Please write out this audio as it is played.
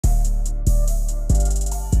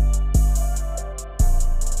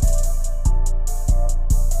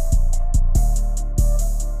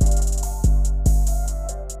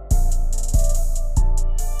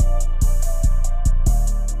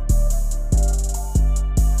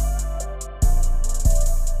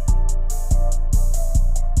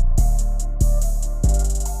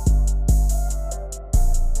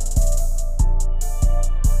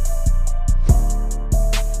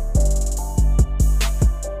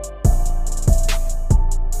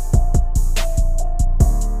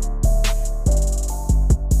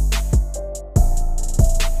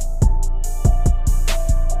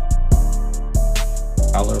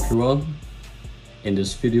everyone. In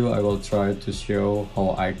this video I will try to show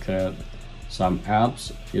how I create some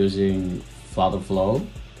apps using Flutterflow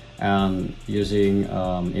and using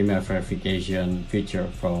email verification feature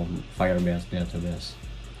from Firebase database.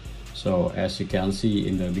 So as you can see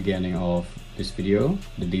in the beginning of this video,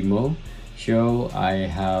 the demo show I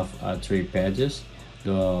have 3 pages.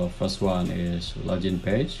 The first one is login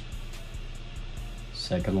page,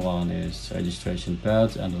 second one is registration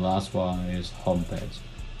page, and the last one is home page.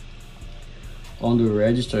 On the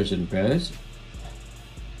registration page,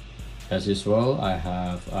 as usual, I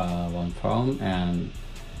have one form, and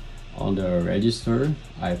on the register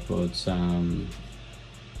I put some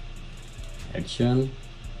action.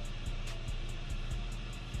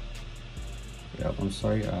 Yeah, I'm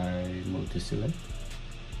sorry, I multi-select.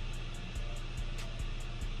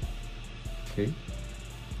 Okay.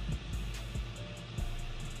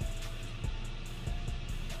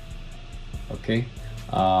 Okay,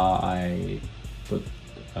 I put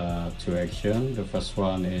 2 actions. The first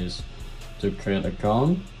one is to create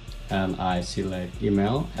account, and I select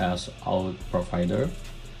email as auth provider,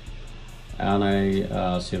 and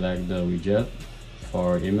I select the widget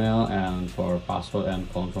for email and for password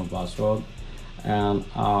and confirm password, and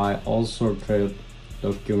I also create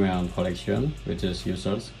document collection, which is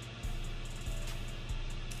users,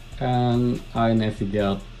 and I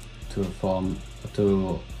navigate to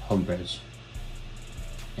homepage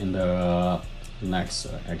in the next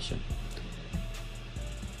action.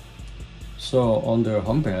 So on the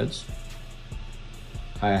homepage,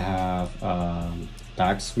 I have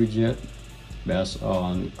tags widget based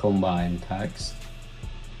on combined tags.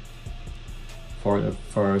 For the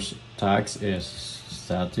first tags is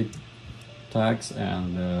static tags,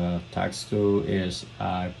 and the tags 2 is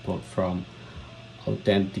I put from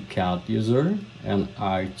authenticate user, and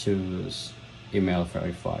I choose email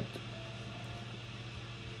verified.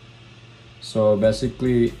 So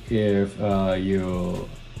basically, if you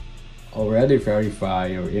already verify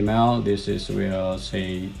your email, this is will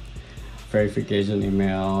say verification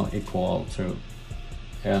email equal true,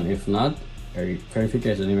 and if not,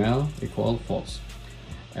 verification email equal false.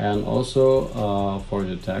 And also for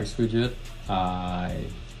the text widget, I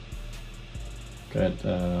get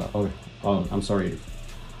I'm sorry,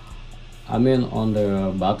 I mean on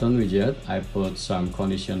the button widget I put some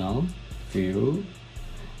conditional view,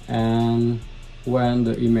 and when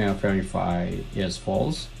the email verify is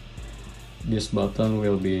false, this button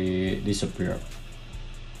will be disappear.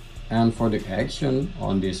 And for the action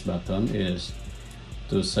on this button is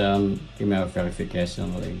to send email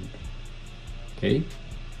verification link. Okay,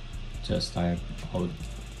 just type out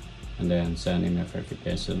and then send email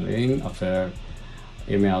verification link. After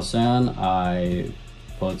email send, I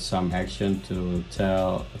put some action to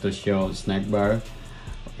show snack bar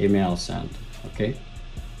email sent. Okay,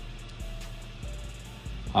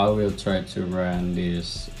 I will try to run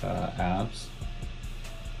these apps.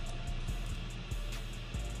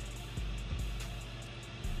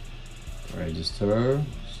 Register.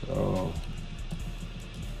 So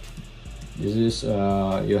this is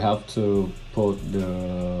you have to put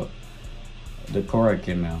the correct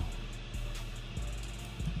email.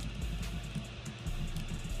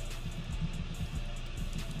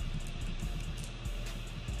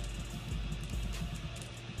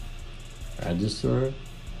 Register.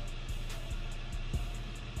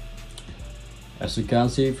 As you can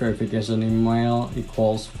see, verification email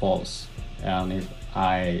equals false, and if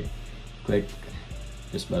I click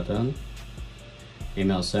this button,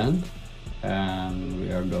 email sent, and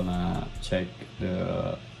we are gonna check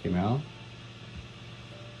the email,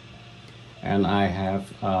 and I have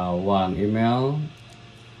one email,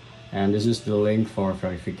 and this is the link for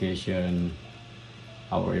verification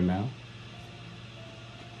our email.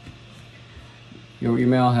 Your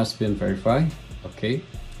email has been verified. Okay,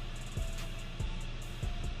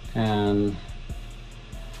 and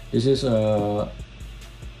this is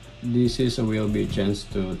will be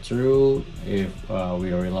changed to true if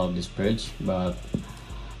we reload this page, but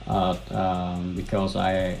because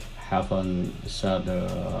I haven't set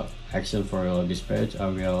the action for reload this page, I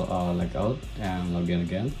will log out and log in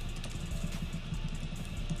again.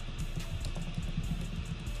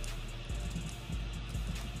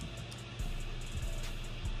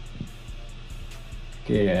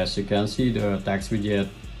 Okay, as you can see, the text widget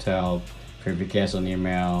tell verification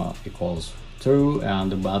email equals true,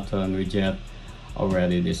 and the button widget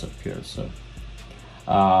already disappeared. So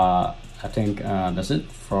I think that's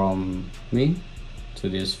it from me to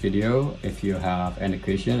this video. If you have any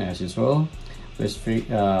question, as usual, please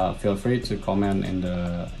feel free to comment in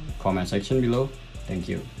the comment section below. Thank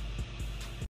you.